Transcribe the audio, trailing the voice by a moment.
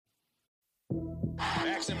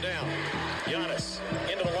Backs him down. Giannis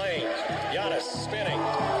into the lane. Giannis spinning.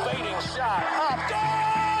 Fading shot. Up.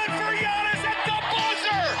 Good for Giannis at the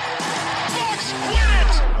buzzer. Bucks win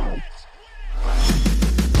it.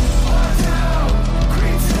 Our town,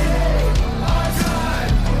 Green City, our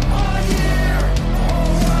time, our year, our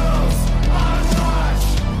worlds, our watch,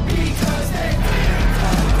 because they've been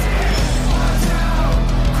collected. Our town,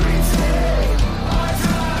 Green City, our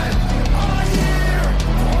time, our year,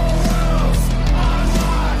 our worlds, our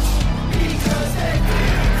watch, because they've been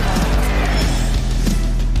collected.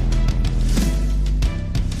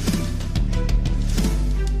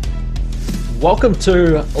 Welcome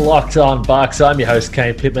to Locked On Bucks. I'm your host,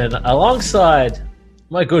 Kane Pittman, alongside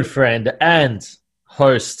my good friend and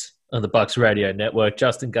host of the Bucks Radio Network,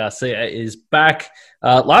 Justin Garcia, is back.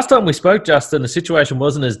 Last time we spoke, Justin, the situation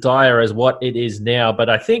wasn't as dire as what it is now,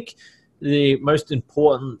 but I think the most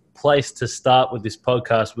important place to start with this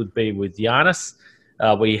podcast would be with Giannis.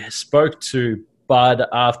 We spoke to Bud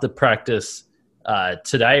after practice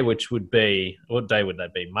today, which would be, what day would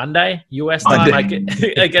that be? Monday, US time? I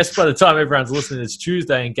guess by the time everyone's listening, it's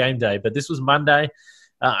Tuesday and game day, but this was Monday.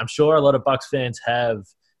 I'm sure a lot of Bucks fans have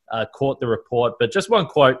caught the report, but just one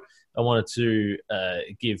quote I wanted to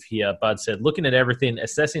give here. Bud said, "Looking at everything,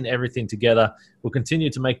 assessing everything together, we'll continue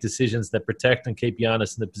to make decisions that protect and keep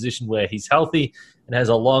Giannis in the position where he's healthy and has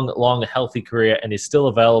a long, healthy career and is still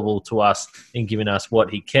available to us in giving us what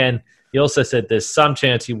he can." He also said there's some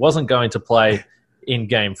chance he wasn't going to play in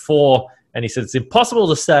Game 4, and he said it's impossible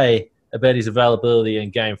to say about his availability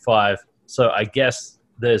in Game 5, so I guess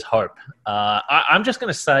there's hope. I'm just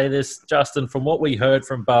going to say this, Justin, from what we heard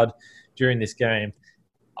from Bud during this game,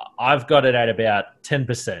 I've got it at about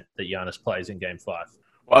 10% that Giannis plays in Game 5.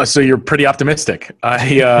 Well, so you're pretty optimistic.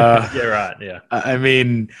 Yeah, right, yeah. I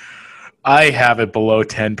mean, I have it below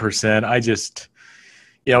 10%. I just,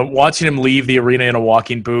 watching him leave the arena in a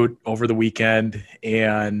walking boot over the weekend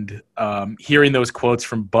and hearing those quotes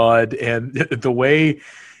from Bud and the way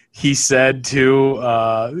he said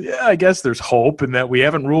I guess there's hope and that we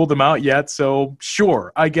haven't ruled him out yet. So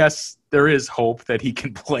sure, I guess there is hope that he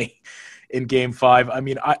can play in Game 5. I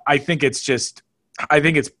mean, I think it's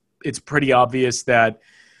pretty obvious that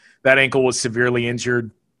ankle was severely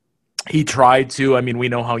injured. He tried to. I mean, we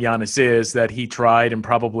know how Giannis is, that he tried and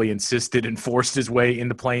probably insisted and forced his way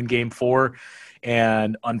into playing Game 4.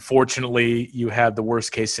 And unfortunately, you had the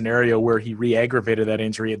worst-case scenario where he re-aggravated that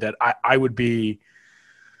injury that I would be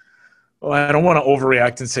 – well, I don't want to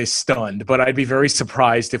overreact and say stunned, but I'd be very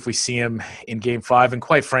surprised if we see him in Game 5. And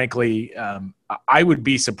quite frankly, I would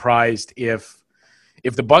be surprised if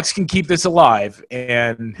the Bucks can keep this alive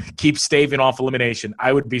and keep staving off elimination.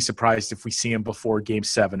 I would be surprised if we see him before Game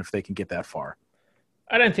 7 if they can get that far.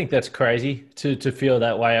 I don't think that's crazy to feel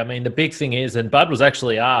that way. I mean, the big thing is, and Bud was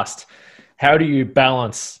actually asked, how do you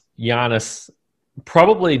balance Giannis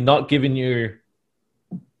probably not giving you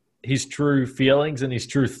his true feelings and his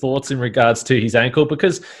true thoughts in regards to his ankle,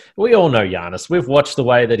 because we all know Giannis. We've watched the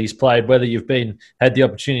way that he's played, whether you've had the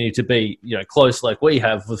opportunity to be, close like we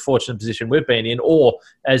have with the fortunate position we've been in, or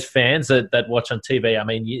as fans that watch on TV. I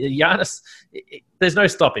mean, Giannis, there's no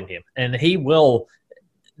stopping him, and he will,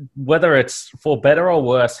 whether it's for better or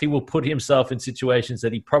worse, he will put himself in situations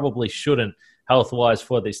that he probably shouldn't health-wise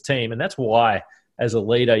for this team. And that's why, as a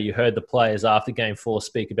leader, you heard the players after Game 4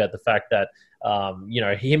 speak about the fact that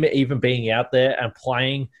him even being out there and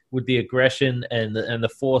playing with the aggression and the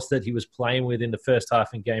force that he was playing with in the first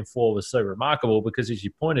half in Game 4 was so remarkable because, as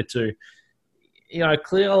you pointed to,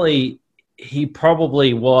 clearly he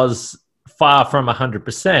probably was far from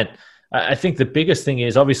 100%. I think the biggest thing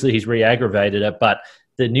is obviously he's re-aggravated it, but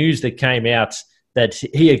the news that came out that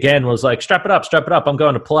he again was like, strap it up, I'm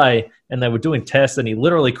going to play. And they were doing tests and he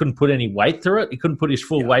literally couldn't put any weight through it. He couldn't put his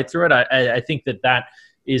full weight through it. I think that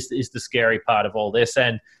is the scary part of all this.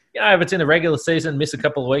 And, if it's in the regular season, miss a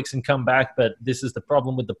couple of weeks and come back, but this is the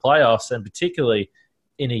problem with the playoffs, and particularly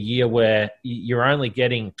in a year where you're only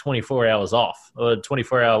getting 24 hours off, or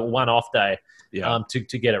 24-hour one off day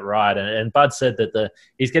to get it right. And Bud said that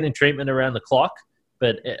he's getting treatment around the clock,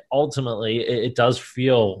 but ultimately it does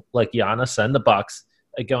feel like Giannis and the Bucks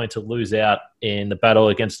are going to lose out in the battle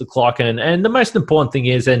against the clock. And the most important thing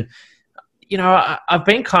is, and, I've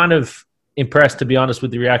been kind of impressed, to be honest, with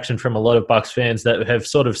the reaction from a lot of Bucks fans that have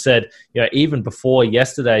sort of said, even before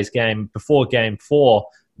yesterday's game, before Game 4,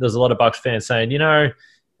 there's a lot of Bucks fans saying,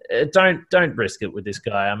 don't risk it with this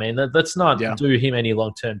guy. I mean, let's not do him any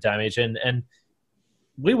long-term damage. And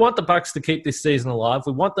we want the Bucks to keep this season alive.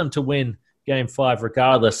 We want them to win Game 5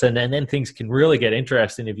 regardless, and then things can really get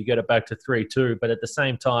interesting if you get it back to 3-2. But at the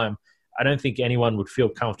same time, I don't think anyone would feel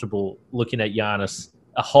comfortable looking at Giannis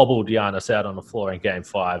a hobbled Giannis out on the floor in Game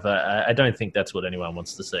 5. I don't think that's what anyone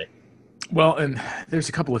wants to see. Well, and there's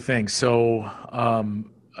a couple of things. So,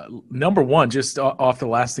 number one, just off the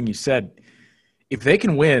last thing you said, if they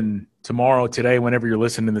can win tomorrow, today, whenever you're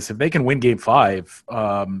listening to this, if they can win Game 5,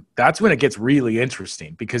 that's when it gets really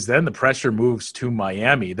interesting, because then the pressure moves to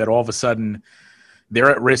Miami, that all of a sudden they're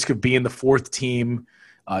at risk of being the fourth team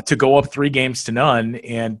to go up 3-0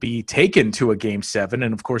 and be taken to a Game 7.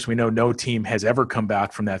 And, of course, we know no team has ever come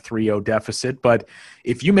back from that 3-0 deficit. But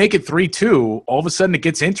if you make it 3-2, all of a sudden it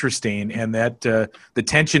gets interesting, and that the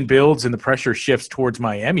tension builds and the pressure shifts towards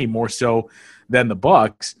Miami more so than the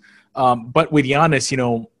Bucks. But with Giannis,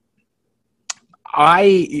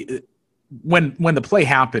 when the play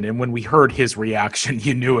happened and when we heard his reaction,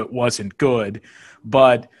 you knew it wasn't good.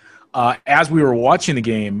 But as we were watching the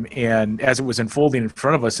game and as it was unfolding in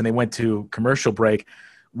front of us and they went to commercial break,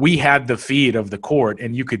 we had the feed of the court,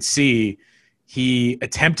 and you could see he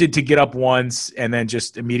attempted to get up once and then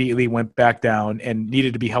just immediately went back down and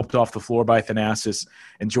needed to be helped off the floor by Thanasis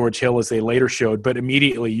and George Hill, as they later showed. But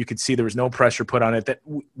immediately you could see there was no pressure put on it, that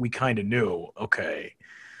we kind of knew, okay,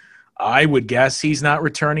 I would guess he's not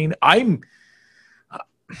returning. I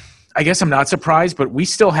guess I'm not surprised, but we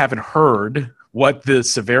still haven't heard what the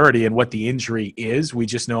severity and what the injury is. We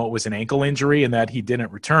just know it was an ankle injury and that he didn't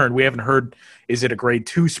return. We haven't heard, is it a grade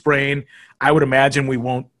 2 sprain? I would imagine we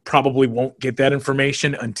probably won't get that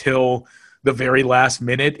information until the very last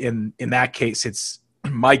minute. In that case,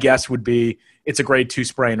 my guess would be it's a grade 2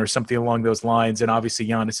 sprain or something along those lines. And obviously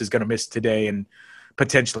Giannis is going to miss today and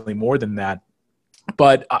potentially more than that.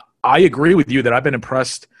 But I agree with you that I've been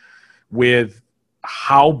impressed with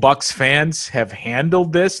how Bucks fans have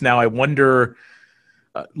handled this. Now, I wonder,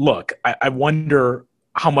 I wonder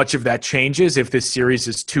how much of that changes if this series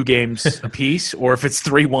is 2 games apiece or if it's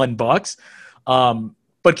 3-1 Bucks.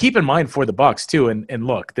 But keep in mind for the Bucks too, and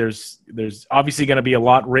look, there's obviously going to be a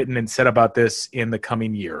lot written and said about this in the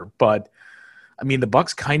coming year. But I mean, the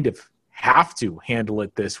Bucks kind of have to handle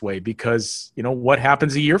it this way, because what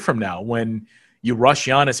happens a year from now when you rush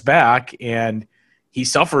Giannis back and he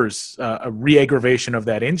suffers a re-aggravation of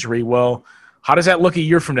that injury? Well, how does that look a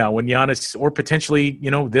year from now when Giannis, or potentially,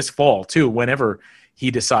 this fall too, whenever he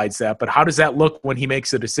decides that, but how does that look when he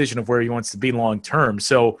makes the decision of where he wants to be long-term?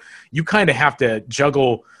 So you kind of have to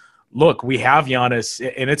juggle, look, we have Giannis,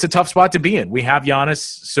 and it's a tough spot to be in. We have Giannis,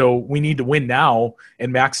 so we need to win now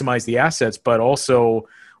and maximize the assets, but also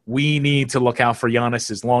we need to look out for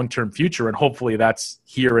Giannis's long-term future, and hopefully that's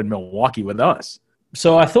here in Milwaukee with us.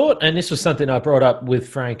 So I thought, and this was something I brought up with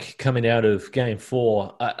Frank coming out of Game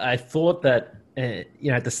 4, I thought that,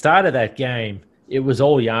 at the start of that game, it was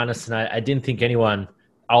all Giannis, and I didn't think anyone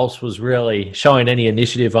else was really showing any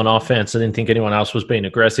initiative on offense. I didn't think anyone else was being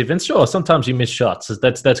aggressive. And sure, sometimes you miss shots.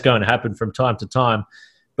 That's going to happen from time to time.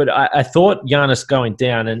 But I thought Giannis going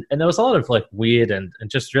down, and there was a lot of weird and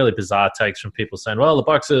just really bizarre takes from people saying, well, the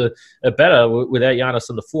Bucks are better without Giannis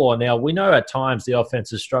on the floor. Now, we know at times the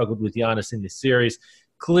offense has struggled with Giannis in this series.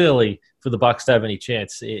 Clearly, for the Bucks to have any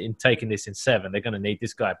chance in taking this in 7, they're going to need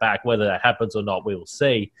this guy back. Whether that happens or not, we will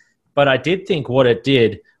see. But I did think what it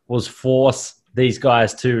did was force these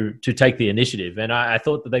guys to take the initiative, and I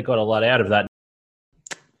thought that they got a lot out of that.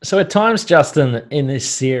 So at times, Justin, in this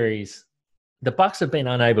series, the Bucks have been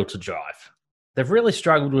unable to drive. They've really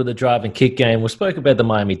struggled with the drive and kick game. We spoke about the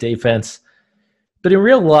Miami defense. But in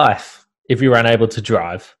real life, if you're unable to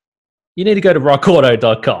drive, you need to go to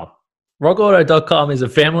rockauto.com. RockAuto.com is a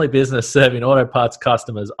family business serving auto parts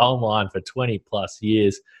customers online for 20-plus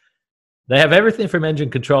years. They have everything from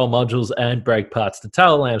engine control modules and brake parts to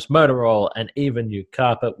tail lamps, motor oil, and even new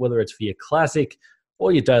carpet. Whether it's for your classic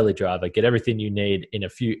or your daily driver, get everything you need in a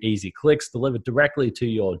few easy clicks delivered directly to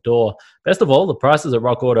your door. Best of all, the prices at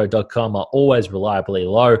rockauto.com are always reliably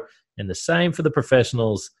low, and the same for the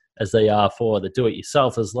professionals as they are for the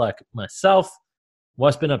do-it-yourselfers like myself. Why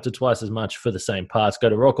spend up to twice as much for the same parts? Go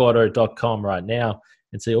to rockauto.com right now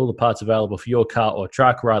and see all the parts available for your car or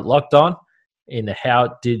truck. Right, Locked On in the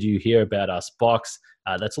How Did You Hear About Us box.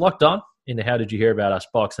 That's Locked On in the How Did You Hear About Us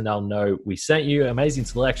box, and they'll know we sent you. Amazing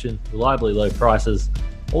selection, reliably low prices,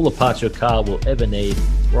 all the parts your car will ever need.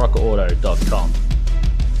 rockauto.com.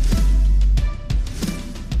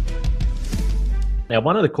 Now,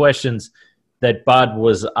 one of the questions that Bud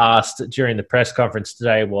was asked during the press conference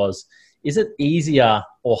today was, is it easier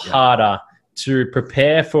or harder to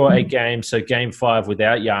prepare for a game, so Game 5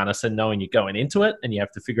 without Giannis, and knowing you're going into it and you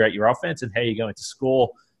have to figure out your offense and how you're going to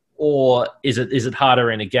score, or is it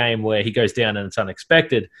harder in a game where he goes down and it's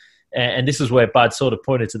unexpected? And this is where Bud sort of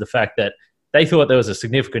pointed to the fact that they thought there was a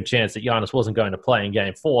significant chance that Giannis wasn't going to play in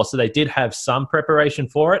Game 4, so they did have some preparation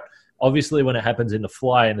for it. Obviously, when it happens in the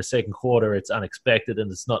fly in the second quarter, it's unexpected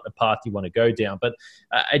and it's not a path you want to go down. But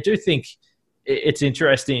I do think it's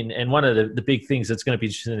interesting, and one of the big things that's going to be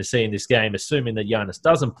interesting to see in this game, assuming that Giannis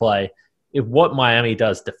doesn't play, is what Miami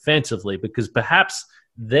does defensively, because perhaps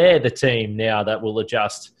they're the team now that will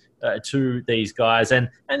adjust to these guys. And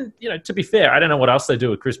to be fair, I don't know what else they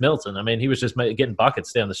do with Chris Middleton. I mean, he was just getting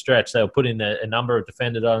buckets down the stretch. They were putting a number of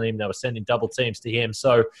defenders on him. They were sending double teams to him.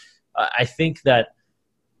 So I think that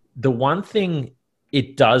the one thing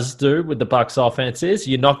it does do with the Bucks offense is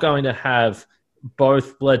you're not going to have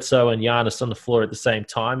both Bledsoe and Giannis on the floor at the same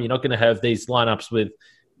time. You're not going to have these lineups with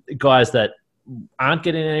guys that aren't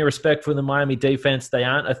getting any respect from the Miami defense. They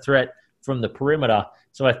aren't a threat from the perimeter.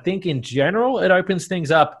 So I think in general, it opens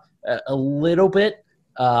things up a little bit.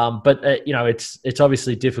 But it's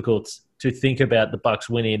obviously difficult to think about the Bucks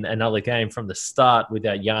winning another game from the start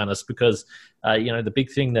without Giannis because, the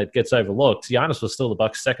big thing that gets overlooked, Giannis was still the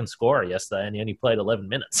Bucks' second scorer yesterday, and he only played 11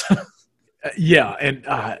 minutes. Yeah, and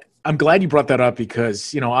I'm glad you brought that up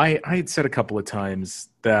because, I had said a couple of times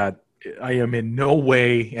that I am in no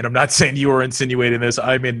way, and I'm not saying you are insinuating this,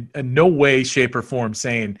 I'm in no way, shape, or form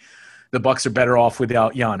saying the Bucks are better off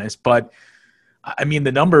without Giannis. But, I mean,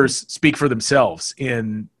 the numbers speak for themselves.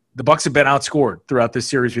 The Bucks have been outscored throughout this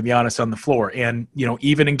series with Giannis on the floor. And,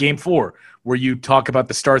 even in Game 4, where you talk about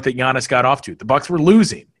the start that Giannis got off to, the Bucks were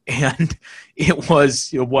losing. And it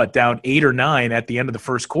was, down 8 or 9 at the end of the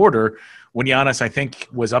first quarter when Giannis, I think,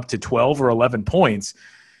 was up to 12 or 11 points.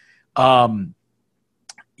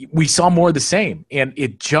 We saw more of the same. And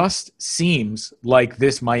it just seems like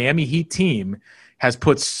this Miami Heat team has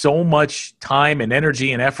put so much time and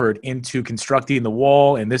energy and effort into constructing the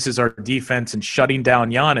wall, and this is our defense, and shutting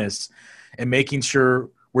down Giannis and making sure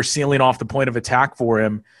we're sealing off the point of attack for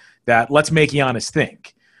him, that let's make Giannis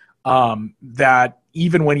think. That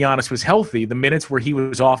even when Giannis was healthy, the minutes where he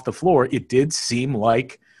was off the floor, it did seem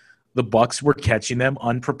like the Bucks were catching them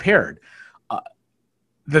unprepared.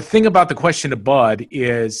 The thing about the question to Bud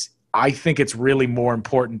is I think it's really more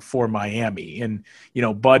important for Miami. And,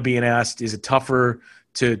 Bud being asked, is it tougher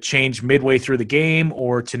to change midway through the game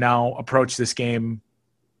or to now approach this game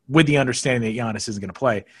with the understanding that Giannis isn't going to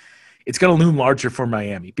play? It's going to loom larger for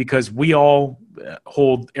Miami because we all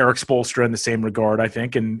hold Eric Spoelstra in the same regard, I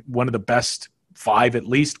think, and one of the best 5 at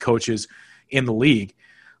least coaches in the league.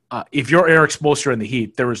 If you're Eric Spoelstra in the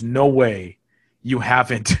Heat, there is no way you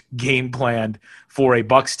haven't game planned for a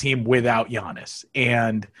Bucks team without Giannis.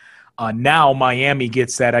 And now Miami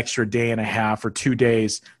gets that extra day and a half or 2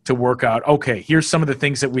 days to work out, okay, here's some of the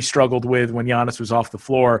things that we struggled with when Giannis was off the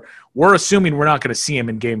floor. We're assuming we're not going to see him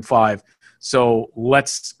in Game 5, so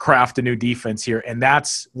let's craft a new defense here. And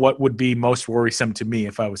that's what would be most worrisome to me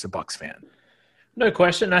if I was a Bucks fan. No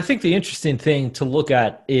question. I think the interesting thing to look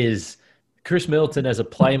at is Chris Middleton as a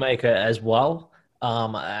playmaker as well.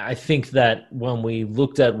 I think that when we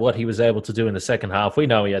looked at what he was able to do in the second half, we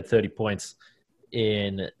know he had 30 points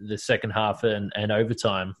in the second half and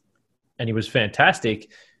overtime, and he was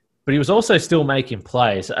fantastic, but he was also still making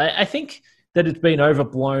plays. I think that it's been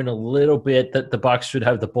overblown a little bit that the Bucks should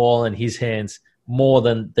have the ball in his hands more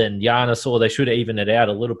than Giannis, or they should even it out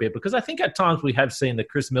a little bit, because I think at times we have seen that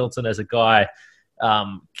Chris Middleton as a guy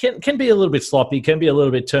can be a little bit sloppy, can be a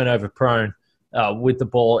little bit turnover prone with the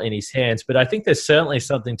ball in his hands. But I think there's certainly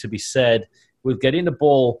something to be said with getting the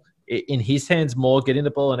ball in his hands more, getting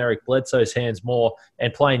the ball in Eric Bledsoe's hands more,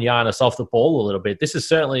 and playing Giannis off the ball a little bit. This is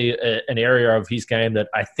certainly an area of his game that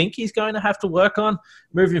I think he's going to have to work on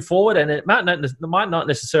moving forward. And it might not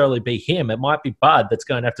necessarily be him. It might be Bud that's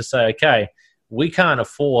going to have to say, okay, we can't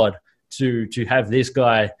afford to have this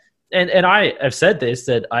guy. And I have said this,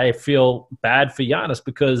 that I feel bad for Giannis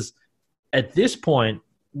because at this point,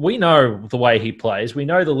 we know the way he plays. We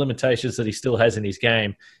know the limitations that he still has in his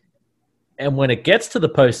game. And when it gets to the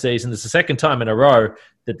postseason, it's the second time in a row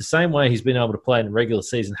that the same way he's been able to play in the regular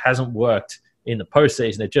season hasn't worked in the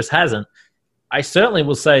postseason. It just hasn't. I certainly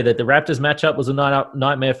will say that the Raptors matchup was a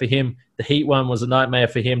nightmare for him. The Heat one was a nightmare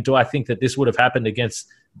for him. Do I think that this would have happened against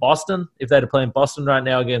Boston if they'd have played in Boston right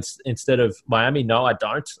now instead of Miami? No, I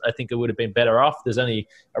don't. I think it would have been better off. There's only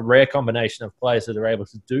a rare combination of players that are able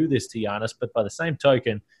to do this to Giannis. But by the same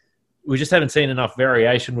token, we just haven't seen enough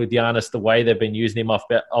variation with Giannis, the way they've been using him off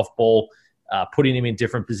ball, putting him in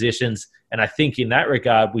different positions. And I think in that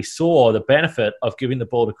regard, we saw the benefit of giving the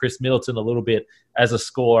ball to Chris Middleton a little bit as a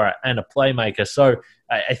scorer and a playmaker. So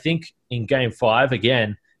I think in Game 5,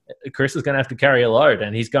 again, Chris is going to have to carry a load,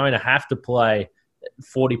 and he's going to have to play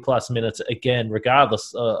 40-plus minutes again,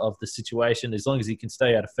 regardless of the situation. As long as he can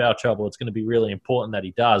stay out of foul trouble, it's going to be really important that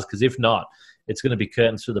he does, because if not, it's going to be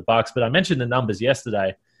curtains for the Bucks. But I mentioned the numbers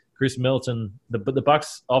yesterday. Chris Middleton, the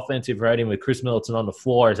Bucks' offensive rating with Chris Middleton on the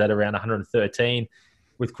floor is at around 113.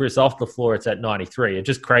 With Chris off the floor, it's at 93. It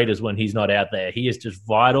just craters when he's not out there. He is just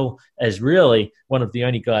vital as really one of the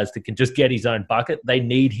only guys that can just get his own bucket. They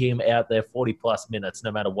need him out there 40-plus minutes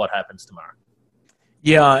no matter what happens tomorrow.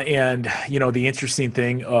 Yeah, and, the interesting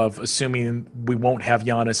thing of assuming we won't have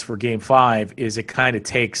Giannis for Game 5 is it kind of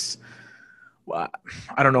takes –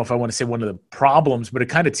 I don't know if I want to say one of the problems, but it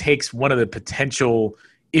kind of takes one of the potential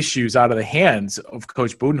issues out of the hands of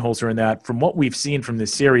Coach Budenholzer in that from what we've seen from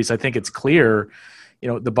this series, I think it's clear –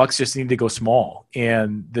 the Bucks just need to go small.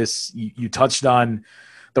 And this, you touched on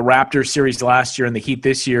the Raptors series last year and the Heat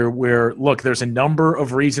this year where, look, there's a number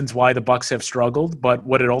of reasons why the Bucks have struggled, but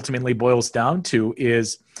what it ultimately boils down to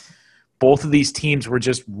is both of these teams were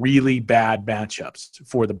just really bad matchups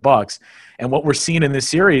for the Bucks. And what we're seeing in this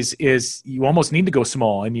series is you almost need to go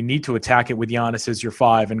small and you need to attack it with Giannis as your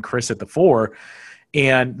 5 and Chris at the 4.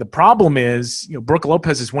 And the problem is, Brook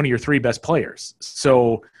Lopez is one of your 3 best players.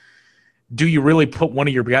 So do you really put one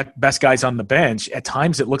of your best guys on the bench? At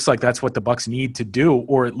times it looks like that's what the Bucks need to do,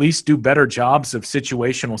 or at least do better jobs of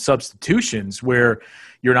situational substitutions where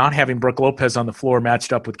you're not having Brook Lopez on the floor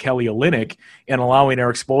matched up with Kelly Olynyk and allowing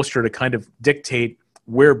Eric Spoelstra to kind of dictate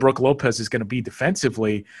where Brook Lopez is going to be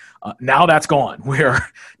defensively. Now that's gone, where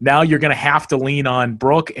now you're going to have to lean on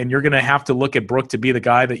Brook and you're going to have to look at Brook to be the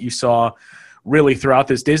guy that you saw really throughout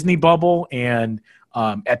this Disney bubble and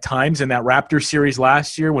at times in that Raptors series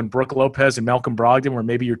last year when Brook Lopez and Malcolm Brogdon were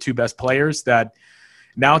maybe your 2 best players, that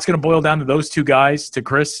now it's going to boil down to those 2 guys, to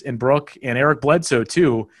Chris and Brook and Eric Bledsoe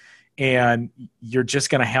too. And you're just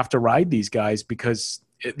going to have to ride these guys because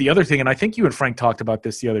the other thing, and I think you and Frank talked about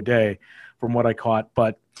this the other day from what I caught,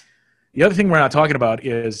 but the other thing we're not talking about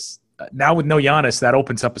is now with no Giannis, that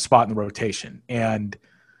opens up a spot in the rotation. And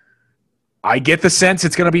I get the sense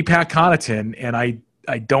it's going to be Pat Connaughton, and I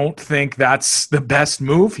don't think that's the best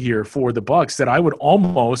move here for the Bucks, that I would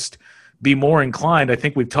almost be more inclined. I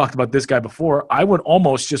think we've talked about this guy before. I would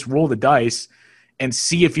almost just roll the dice and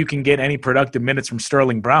see if you can get any productive minutes from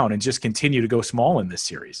Sterling Brown and just continue to go small in this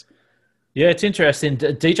series. Yeah, it's interesting.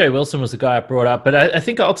 DJ Wilson was the guy I brought up, but I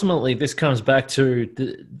think ultimately this comes back to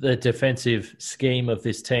the defensive scheme of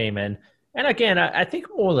this team. And again, I think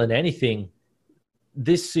more than anything,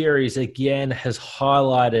 this series again has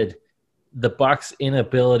highlighted the Bucks'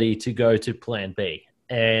 inability to go to Plan B,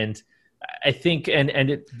 and I think,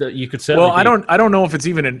 you could certainly. Well, I don't know if it's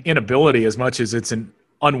even an inability as much as it's an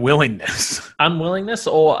unwillingness. Unwillingness,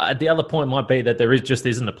 or the other point might be that there just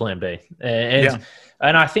isn't a Plan B, and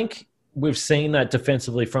I think we've seen that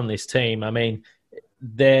defensively from this team. I mean,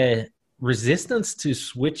 their resistance to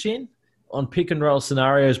switching on pick and roll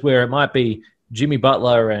scenarios where it might be Jimmy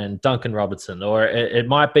Butler and Duncan Robinson, or it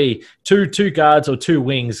might be two guards or 2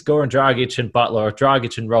 wings, Goran Dragic and Butler, or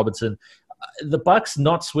Dragic and Robinson. The Bucks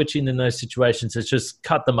not switching in those situations has just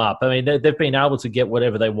cut them up. I mean, they've been able to get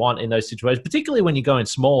whatever they want in those situations, particularly when you're going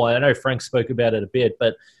small. I know Frank spoke about it a bit,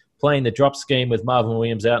 but playing the drop scheme with Marvin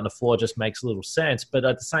Williams out on the floor just makes little sense. But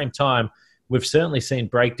at the same time, we've certainly seen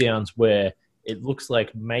breakdowns where it looks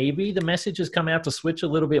like maybe the message has come out to switch a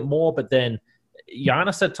little bit more, but then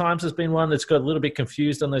Giannis at times has been one that's got a little bit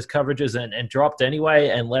confused on those coverages and dropped anyway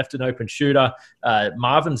and left an open shooter.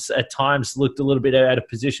 Marvin's at times looked a little bit out of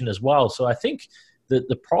position as well. So I think that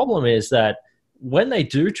the problem is that when they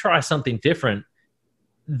do try something different,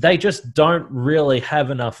 they just don't really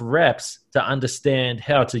have enough reps to understand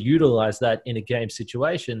how to utilize that in a game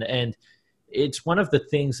situation. And it's one of the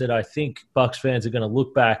things that I think Bucks fans are going to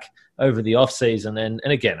look back over the offseason. And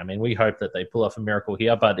again, I mean, we hope that they pull off a miracle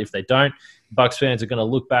here, but if they don't, Bucks fans are going to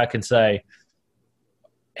look back and say,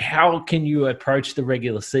 how can you approach the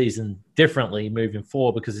regular season differently moving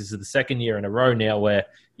forward? Because this is the 2nd year in a row now where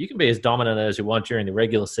you can be as dominant as you want during the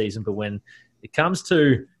regular season, but when it comes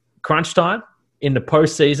to crunch time in the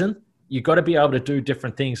postseason, you've got to be able to do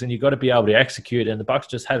different things and you've got to be able to execute, and the Bucks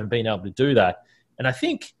just haven't been able to do that. And I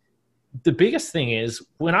think the biggest thing is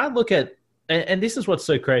when I look at, and this is what's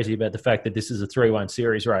so crazy about the fact that this is a 3-1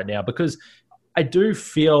 series right now, because I do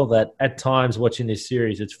feel that at times watching this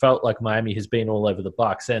series, it's felt like Miami has been all over the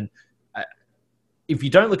Bucks. And if you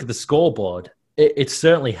don't look at the scoreboard, it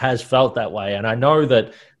certainly has felt that way. And I know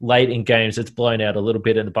that late in games, it's blown out a little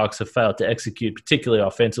bit and the Bucks have failed to execute, particularly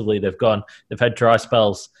offensively. They've had dry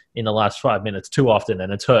spells in the last 5 minutes too often,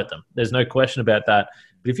 and it's hurt them. There's no question about that.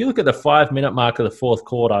 But if you look at the 5-minute mark of the 4th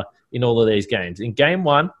quarter in all of these games, in game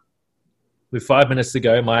 1, with 5 minutes to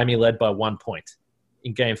go, Miami led by 1 point.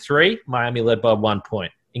 In game 3, Miami led by 1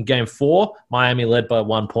 point. In game 4, Miami led by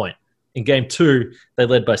 1 point. In game 2, they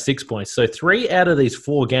led by 6 points. So 3 out of these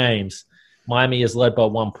 4 games, Miami is led by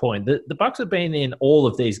 1 point. The Bucks have been in all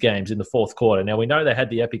of these games in the fourth quarter. Now, we know they had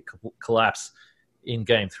the epic collapse in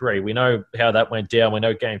game 3. We know how that went down. We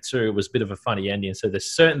know game 2 was a bit of a funny ending. So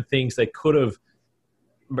there's certain things they could have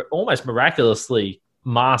almost miraculously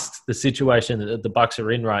masked the situation that the Bucks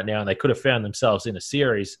are in right now, and they could have found themselves in a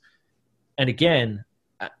series. And again,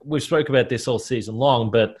 we've spoke about this all season long,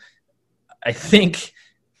 but I think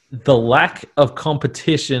the lack of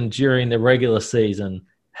competition during the regular season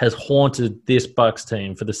has haunted this Bucks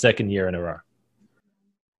team for the second year in a row.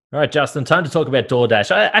 All right, Justin, time to talk about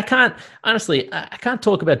DoorDash. I can't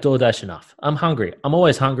talk about DoorDash enough. I'm hungry. I'm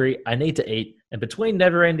always hungry. I need to eat. And between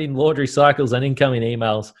never-ending laundry cycles and incoming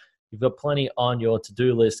emails, you've got plenty on your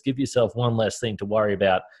to-do list. Give yourself one less thing to worry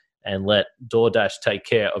about and let DoorDash take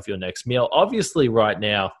care of your next meal. Obviously, right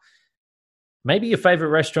now, maybe your favorite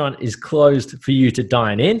restaurant is closed for you to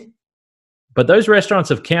dine in, but those restaurants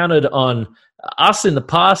have counted on us in the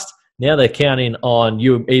past. Now they're counting on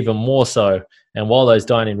you even more so. And while those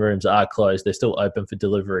dining rooms are closed, they're still open for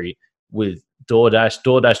delivery with DoorDash.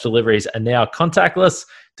 DoorDash deliveries are now contactless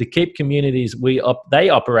to keep communities they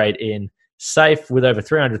operate in safe. With over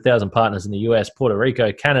 300,000 partners in the US, Puerto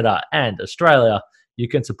Rico, Canada, and Australia, you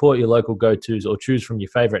can support your local go-tos or choose from your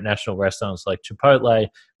favorite national restaurants like Chipotle,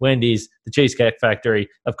 Wendy's, the Cheesecake Factory,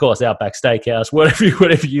 of course, Outback Steakhouse, whatever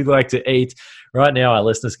you like to eat. Right now, our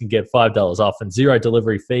listeners can get $5 off and 0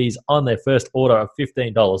 delivery fees on their first order of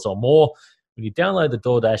 $15 or more when you download the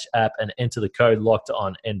DoorDash app and enter the code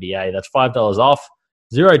LOCKEDONNBA. That's $5 off,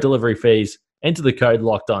 0 delivery fees. Enter the code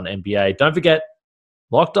LOCKEDONNBA. Don't forget,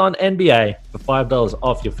 LOCKEDONNBA for $5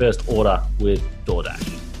 off your first order with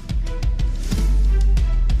DoorDash.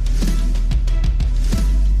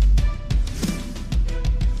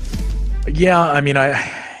 Yeah, I mean,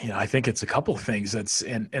 I think it's a couple of things.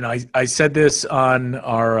 And I said this on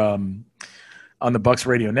our on the Bucks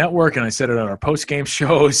Radio Network, and I said it on our post game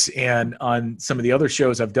shows and on some of the other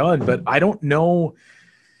shows I've done. But I don't know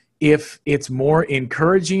if it's more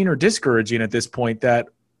encouraging or discouraging at this point that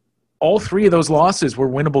all 3 of those losses were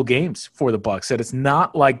winnable games for the Bucks. That it's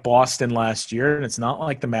not like Boston last year, and it's not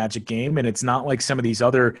like the Magic game, and it's not like some of these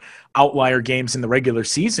other outlier games in the regular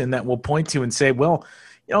season that we'll point to and say, well,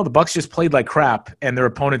 you know, the Bucks just played like crap and their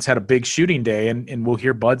opponents had a big shooting day. And we'll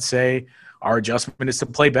hear Bud say our adjustment is to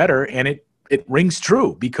play better. And it rings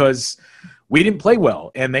true because we didn't play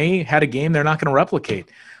well and they had a game they're not going to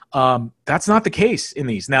replicate. That's not the case in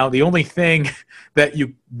these. Now, the only thing that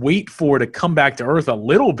you wait for to come back to earth a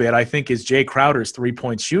little bit, I think, is Jay Crowder's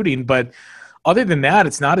 3-point shooting. But other than that,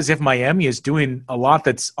 it's not as if Miami is doing a lot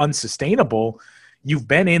that's unsustainable. You've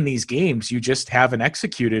been in these games, you just haven't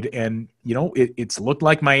executed, and you know it's looked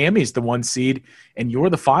like Miami's the 1 seed, and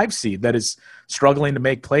you're the 5 seed that is struggling to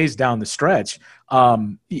make plays down the stretch.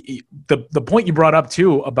 The point you brought up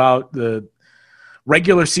too about the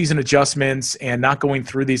regular season adjustments and not going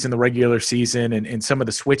through these in the regular season, and some of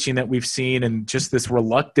the switching that we've seen, and just this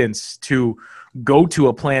reluctance to go to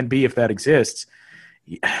a plan B if that exists.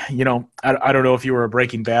 You know, I don't know if you were a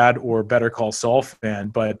Breaking Bad or Better Call Saul fan,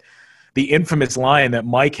 but the infamous line that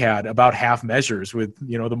Mike had about half measures with,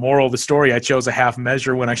 you know, the moral of the story, I chose a half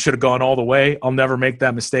measure when I should have gone all the way. I'll never make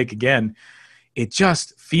that mistake again. It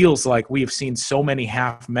just feels like we have seen so many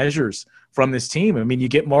half measures from this team. I mean, you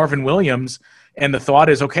get Marvin Williams and the thought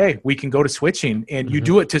is, okay, we can go to switching, and you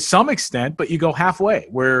do it to some extent, but you go halfway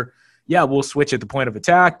where, yeah, we'll switch at the point of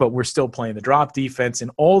attack, but we're still playing the drop defense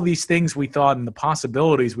and all these things we thought and the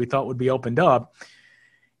possibilities we thought would be opened up.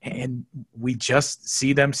 And we just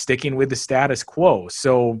see them sticking with the status quo.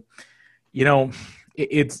 So, you know,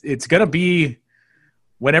 it's going to be,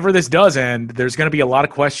 whenever this does end, there's going to be a lot of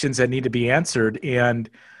questions that need to be answered. And,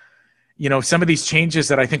 you know, some of these changes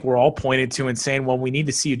that I think we're all pointed to and saying, well, we need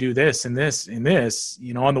to see you do this and this and this.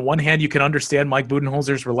 You know, on the one hand, you can understand Mike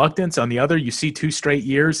Budenholzer's reluctance. On the other, you see 2 straight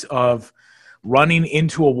years of running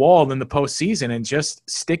into a wall in the postseason and just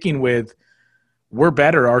sticking with, we're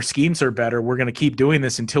better, our schemes are better, we're going to keep doing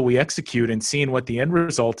this until we execute, and seeing what the end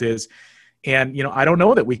result is. And, you know, I don't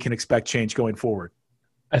know that we can expect change going forward.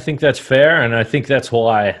 I think that's fair, and I think that's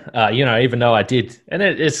why, you know, even though I did, and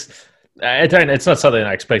it's not something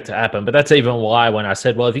I expect to happen, but that's even why when I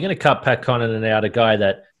said, well, if you're going to cut Pat Connaughton out, a guy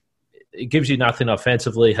that it gives you nothing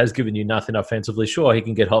offensively, has given you nothing offensively, sure, he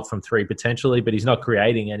can get hot from 3 potentially, but he's not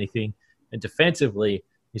creating anything. And defensively,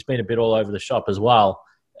 he's been a bit all over the shop as well.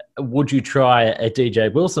 Would you try a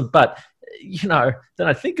DJ Wilson? But, you know, then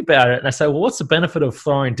I think about it and I say, well, what's the benefit of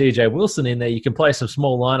throwing DJ Wilson in there? You can play some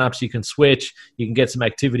small lineups, you can switch, you can get some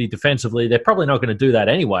activity defensively. They're probably not going to do that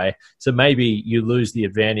anyway. So maybe you lose the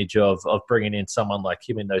advantage of bringing in someone like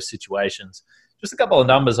him in those situations. Just a couple of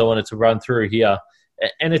numbers I wanted to run through here.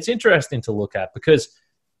 And it's interesting to look at because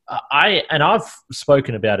I've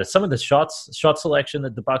spoken about it. Some of the shot selection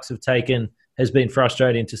that the Bucks have taken has been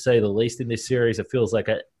frustrating to say the least in this series. It feels like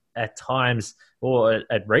at times or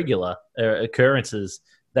at regular occurrences,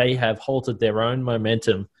 they have halted their own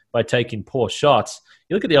momentum by taking poor shots.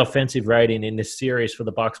 You look at the offensive rating in this series for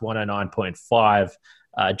the Bucks, 109.5.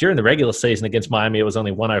 During the regular season against Miami, it was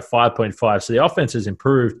only 105.5. So the offense has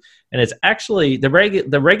improved, and it's actually the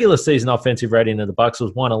regular season offensive rating of the Bucks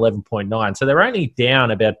was 111.9. So they're only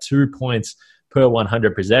down about 2 points per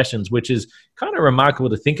 100 possessions, which is kind of remarkable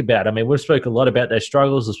to think about. I mean, we've spoken a lot about their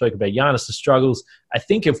struggles. We've spoken about Giannis' struggles. I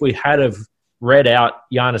think if we had have read out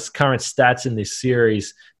Giannis' current stats in this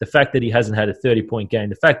series, the fact that he hasn't had a 30-point game,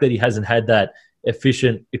 the fact that he hasn't had that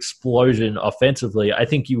efficient explosion offensively, I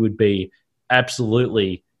think you would be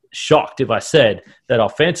absolutely shocked if I said that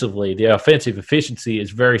offensively, the offensive efficiency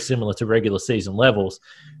is very similar to regular season levels.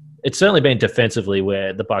 It's certainly been defensively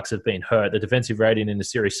where the Bucks have been hurt. The defensive rating in the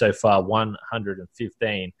series so far,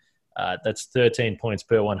 115. That's 13 points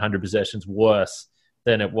per 100 possessions worse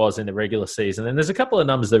than it was in the regular season. And there's a couple of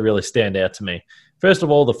numbers that really stand out to me. First of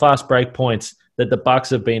all, the fast break points that the Bucks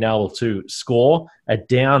have been able to score are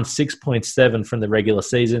down 6.7 from the regular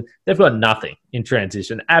season. They've got nothing in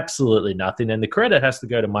transition, absolutely nothing. And the credit has to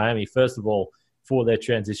go to Miami, first of all, for their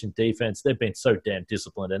transition defense. They've been so damn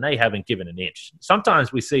disciplined, and they haven't given an inch.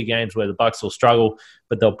 Sometimes we see games where the Bucks will struggle,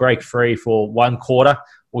 but they'll break free for one quarter,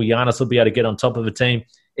 or Giannis will be able to get on top of a team.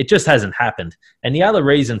 It just hasn't happened. And the other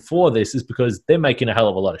reason for this is because they're making a hell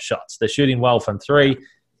of a lot of shots. They're shooting well from three.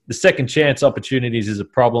 The second chance opportunities is a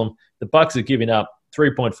problem. The Bucks are giving up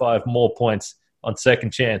 3.5 more points on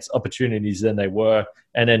second chance opportunities than they were.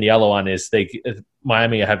 And then the other one is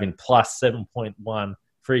Miami are having plus 7.1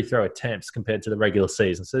 free throw attempts compared to the regular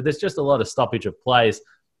season. So there's just a lot of stoppage of plays.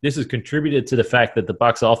 This has contributed to the fact that the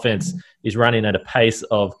Bucks offense is running at a pace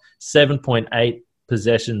of 7.8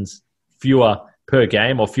 possessions fewer per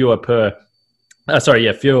game, or fewer per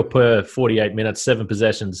 48 minutes, 7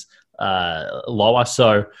 possessions lower.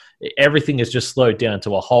 So everything has just slowed down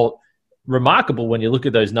to a halt. Remarkable when you look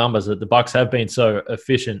at those numbers that the Bucks have been so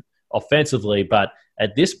efficient offensively, but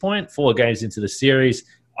at this point, 4 games into the series,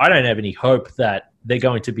 I don't have any hope that they're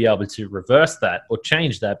going to be able to reverse that or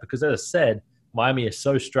change that because, as I said, Miami is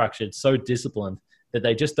so structured, so disciplined that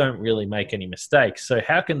they just don't really make any mistakes. So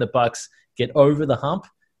how can the Bucks get over the hump?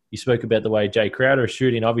 You spoke about the way Jay Crowder is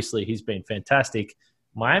shooting. Obviously, he's been fantastic.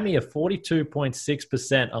 Miami are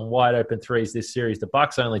 42.6% on wide open threes this series. The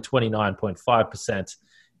Bucks only 29.5%.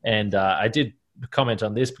 And I did comment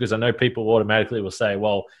on this because I know people automatically will say,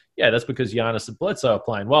 well, yeah, that's because Giannis and Bledsoe are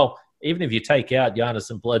playing. Well, even if you take out Giannis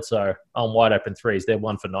and Bledsoe on wide open threes, they're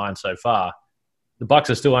 1 for 9 so far. The Bucks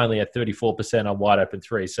are still only at 34% on wide open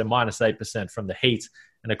threes, so minus 8% from the Heat.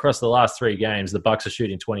 And across the last 3 games, the Bucks are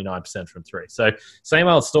shooting 29% from 3. So same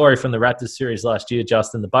old story from the Raptors series last year,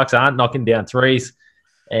 Justin. The Bucks aren't knocking down threes.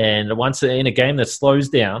 And once in a game that slows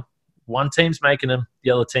down, one team's making them,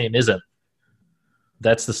 the other team isn't.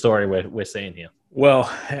 That's the story we're seeing here.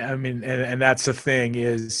 Well, I mean, and that's the thing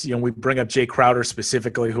is, we bring up Jay Crowder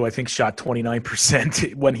specifically, who I think shot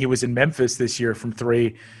 29% when he was in Memphis this year from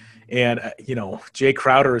 3. And, Jay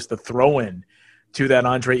Crowder is the throw-in to that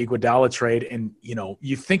Andre Iguodala trade. And,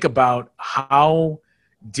 you think about how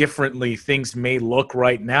differently things may look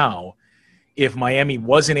right now if Miami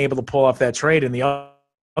wasn't able to pull off that trade. And the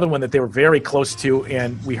other one that they were very close to,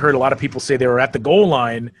 and we heard a lot of people say they were at the goal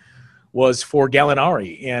line, was for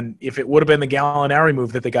Gallinari. And if it would have been the Gallinari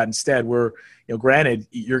move that they got instead, where, granted,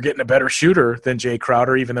 you're getting a better shooter than Jay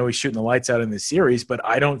Crowder, even though he's shooting the lights out in this series, but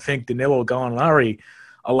I don't think Danilo Gallinari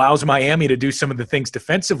allows Miami to do some of the things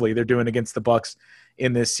defensively they're doing against the Bucks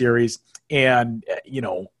in this series. And,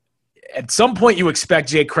 at some point you expect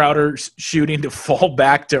Jay Crowder's shooting to fall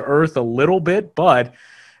back to earth a little bit, but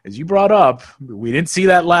as you brought up, we didn't see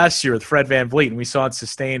that last year with Fred VanVleet, and we saw it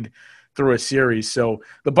sustained through a series. So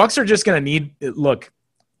the Bucks are just going to need – look,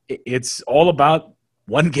 it's all about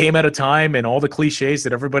one game at a time and all the cliches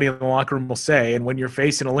that everybody in the locker room will say. And when you're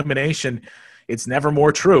facing elimination, it's never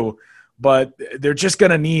more true. But they're just going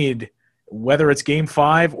to need, whether it's game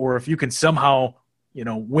 5 or if you can somehow,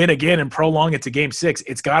 win again and prolong it to game 6,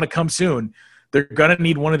 it's got to come soon. They're going to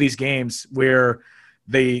need one of these games where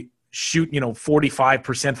they shoot,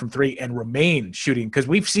 45% from 3 and remain shooting, because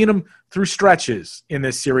we've seen them through stretches in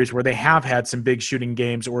this series where they have had some big shooting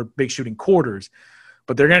games or big shooting quarters,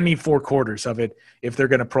 but they're going to need 4 quarters of it if they're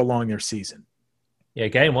going to prolong their season. Yeah,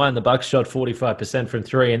 game 1, the Bucks shot 45% from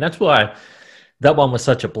 3, and that's why that one was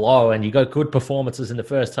such a blow, and you got good performances in the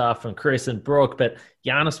first half from Chris and Brooke, but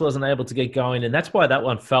Giannis wasn't able to get going, and that's why that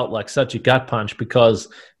one felt like such a gut punch, because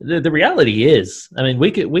the reality is, I mean,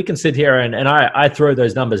 we can sit here and I throw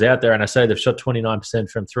those numbers out there and I say they've shot 29%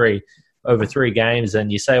 from three over 3 games,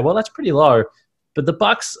 and you say, well, that's pretty low, but the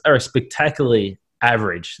Bucks are a spectacularly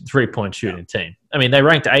average 3-point shooting team. I mean, they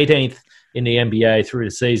ranked 18th in the NBA through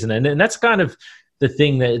the season, and that's kind of the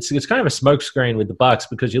thing that it's kind of a smokescreen with the Bucks,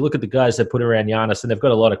 because you look at the guys that put around Giannis and they've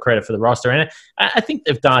got a lot of credit for the roster. And I think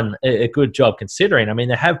they've done a good job considering. I mean,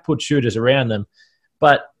 they have put shooters around them,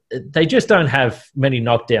 but they just don't have many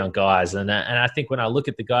knockdown guys. And I think when I look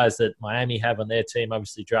at the guys that Miami have on their team,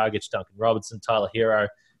 obviously Dragic, Duncan Robinson, Tyler Hero,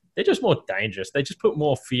 they're just more dangerous. They just put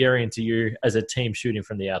more fear into you as a team shooting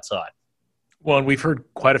from the outside. Well, and we've heard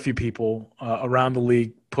quite a few people around the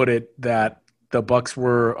league put it that the Bucks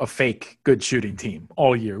were a fake good shooting team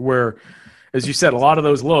all year, where, as you said, a lot of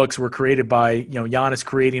those looks were created by, Giannis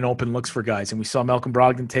creating open looks for guys. And we saw Malcolm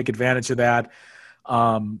Brogdon take advantage of that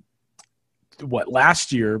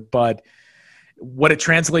last year. But what it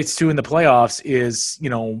translates to in the playoffs is,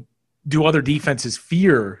 do other defenses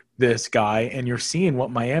fear this guy? And you're seeing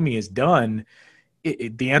what Miami has done.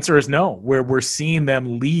 The answer is no, where we're seeing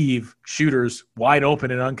them leave shooters wide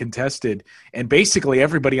open and uncontested. And basically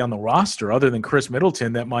everybody on the roster, other than Chris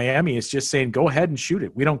Middleton, that Miami is just saying, go ahead and shoot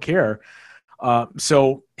it. We don't care.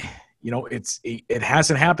 It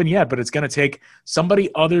hasn't happened yet, but it's going to take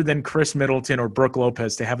somebody other than Chris Middleton or Brook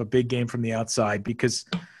Lopez to have a big game from the outside, because,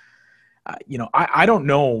 I don't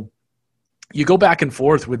know. You go back and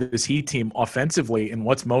forth with this Heat team offensively, and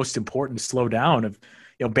what's most important to slow down.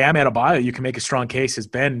 Bam Adebayo, you can make a strong case, has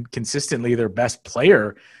been consistently their best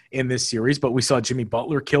player in this series, but we saw Jimmy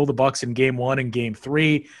Butler kill the Bucks in Game 1 and Game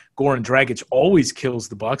 3. Goran Dragic always kills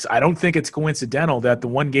the Bucks. I don't think it's coincidental that the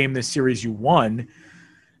one game this series you won,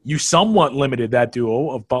 you somewhat limited that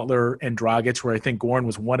duo of Butler and Dragic, where I think Goran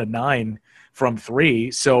was 1 of 9 from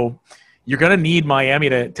 3. So you're going to need Miami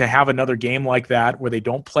to have another game like that where they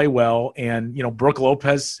don't play well. And, Brook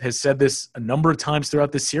Lopez has said this a number of times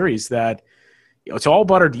throughout the series that, it's all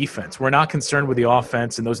about our defense. We're not concerned with the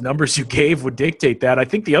offense, and those numbers you gave would dictate that. I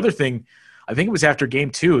think the other thing, it was after Game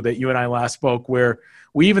 2 that you and I last spoke, where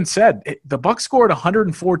we even said the Bucks scored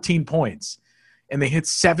 114 points, and they hit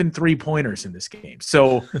 7 3-pointers in this game.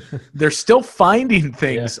 So they're still finding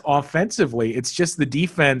things offensively. It's just the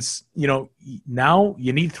defense, now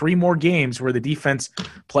you need 3 more games where the defense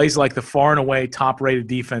plays like the far and away top-rated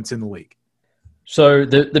defense in the league. So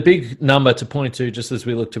the big number to point to, just as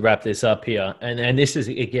we look to wrap this up here, and this is,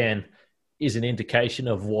 again, is an indication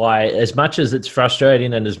of why, as much as it's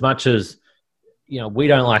frustrating and as much as, we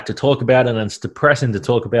don't like to talk about it and it's depressing to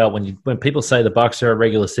talk about when people say the Bucks are a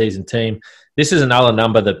regular season team, this is another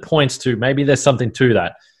number that points to maybe there's something to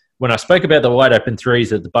that. When I spoke about the wide open threes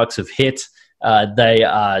that the Bucks have hit, they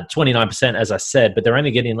are 29%, as I said, but they're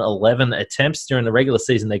only getting 11 attempts. During the regular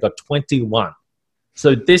season, they got 21.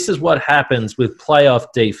 So this is what happens with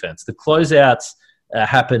playoff defense. The closeouts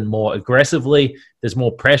happen more aggressively. There's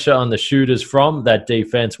more pressure on the shooters from that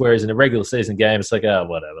defense, whereas in a regular season game, it's like,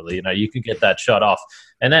 whatever, you can get that shot off.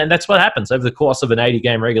 And then that's what happens over the course of an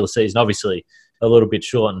 80-game regular season, obviously a little bit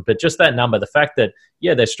shortened. But just that number, the fact that,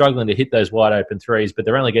 they're struggling to hit those wide open threes, but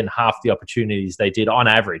they're only getting half the opportunities they did on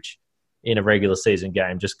average in a regular season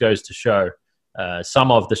game, just goes to show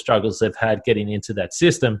some of the struggles they've had getting into that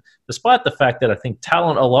system, despite the fact that I think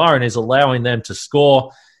talent alone is allowing them to score.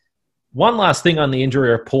 One last thing on the injury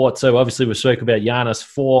report. So obviously we spoke about Giannis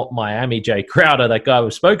for Miami. Jay Crowder, that guy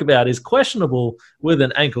we spoke about, is questionable with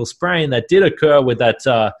an ankle sprain that did occur with that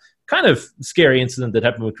kind of scary incident that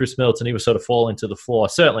happened with Chris Middleton. He was sort of falling to the floor.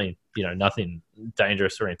 Certainly, nothing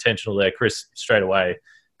dangerous or intentional there. Chris straight away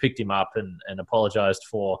picked him up and apologized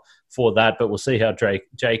for that. But we'll see how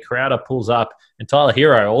Jay Crowder pulls up. And Tyler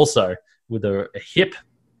Hero also with a hip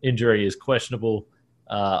injury is questionable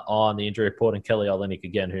on the injury report, and Kelly Olynyk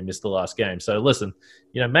again, who missed the last game. So listen,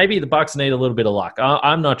 maybe the Bucks need a little bit of luck.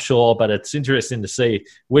 I'm not sure, but it's interesting to see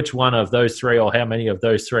which one of those three or how many of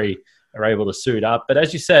those three are able to suit up. But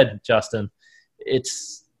as you said, Justin,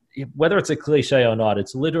 it's whether it's a cliche or not,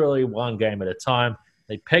 it's literally one game at a time.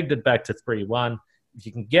 They pegged it back to 3-1. If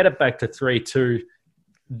you can get it back to 3-2,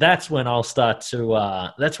 that's when I'll start to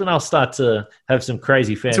have some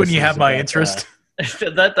crazy fantasies. That's when you have my interest.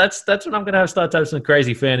 That's when I'm going to start to have some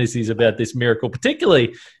crazy fantasies about this miracle,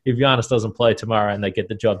 particularly if Giannis doesn't play tomorrow and they get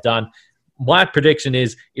the job done. My prediction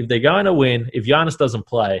is if they're going to win, if Giannis doesn't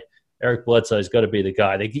play, Eric Bledsoe's got to be the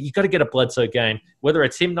guy. You got to get a Bledsoe game, whether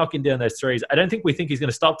it's him knocking down those threes. I don't think he's going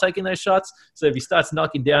to stop taking those shots. So if he starts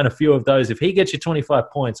knocking down a few of those, if he gets you 25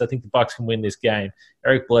 points, I think the Bucks can win this game.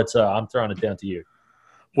 Eric Bledsoe, I'm throwing it down to you.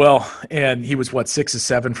 Well, and he was 6 of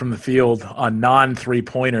 7 from the field on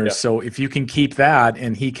non-3-pointers. Yep. So if you can keep that,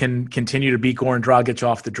 and he can continue to beat Goran Dragic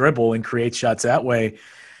off the dribble and create shots that way,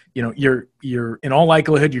 you're in all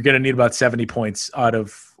likelihood you're going to need about 70 points out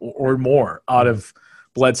of or more out of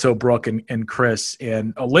Bledsoe, Brook, and Chris.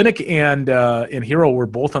 And Olynyk and Hero were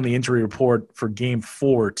both on the injury report for Game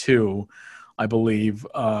 4 too, I believe.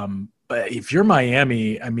 But if you're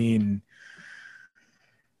Miami, I mean,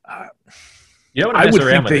 you don't want to mess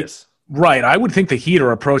around with this. Right. I would think the Heat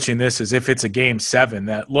are approaching this as if it's a Game 7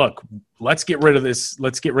 that, look, let's get rid of this.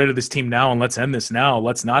 Let's get rid of this team now and let's end this now.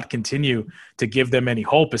 Let's not continue to give them any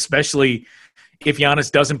hope, especially if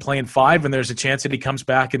Giannis doesn't play in 5 and there's a chance that he comes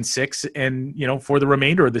back in 6 and, for the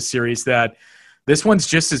remainder of the series, that this one's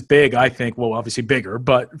just as big, I think. Well, obviously bigger,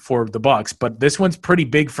 but for the Bucks, but this one's pretty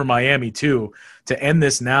big for Miami too, to end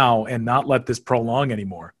this now and not let this prolong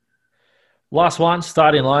anymore. Last one,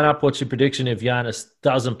 starting lineup. What's your prediction if Giannis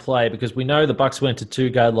doesn't play? Because we know the Bucks went to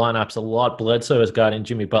 2-guard lineups a lot. Bledsoe is guarding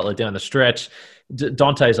Jimmy Butler down the stretch.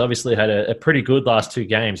 Dante's obviously had a pretty good last 2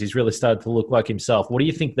 games. He's really started to look like himself. What do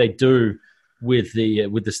you think they do with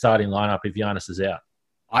the starting lineup if Giannis is out?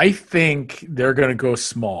 I think they're going to go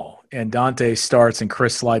small, and Dante starts and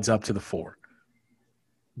Chris slides up to the 4.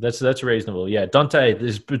 That's reasonable. Yeah,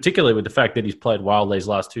 Dante, particularly with the fact that he's played well these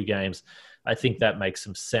last 2 games, I think that makes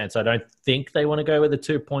some sense. I don't think they want to go with a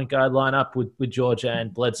 2-point guard lineup with Georgia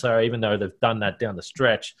and Bledsoe, even though they've done that down the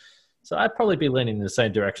stretch. So I'd probably be leaning in the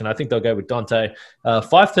same direction. I think they'll go with Dante.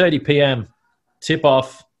 5:30 p.m.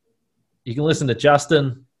 tip-off. You can listen to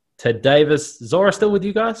Justin, Ted Davis. Zora still with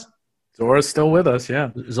you guys? Zora's still with us, yeah.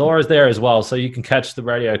 Zora's there as well, so you can catch the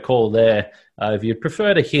radio call there. If you'd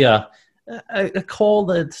prefer to hear a call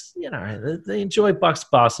that's, they enjoy Bucks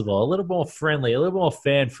basketball, a little more friendly, a little more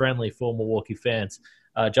fan-friendly for Milwaukee fans.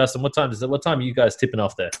 Justin, what time are you guys tipping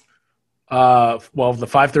off there? Well, the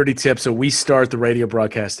 5:30 tip, so we start the radio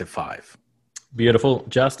broadcast at 5. Beautiful.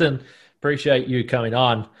 Justin, appreciate you coming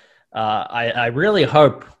on. I really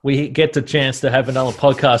hope we get the chance to have another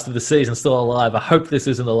podcast of the season still alive. I hope this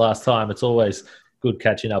isn't the last time. It's always good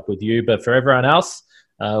catching up with you. But for everyone else,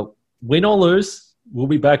 win or lose, we'll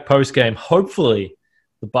be back post-game. Hopefully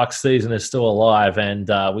the Bucks season is still alive, and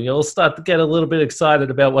we all start to get a little bit excited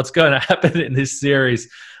about what's going to happen in this series.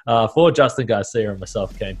 For Justin Garcia and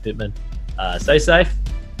myself, Kane Pittman, stay safe.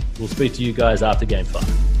 We'll speak to you guys after Game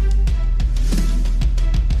 5.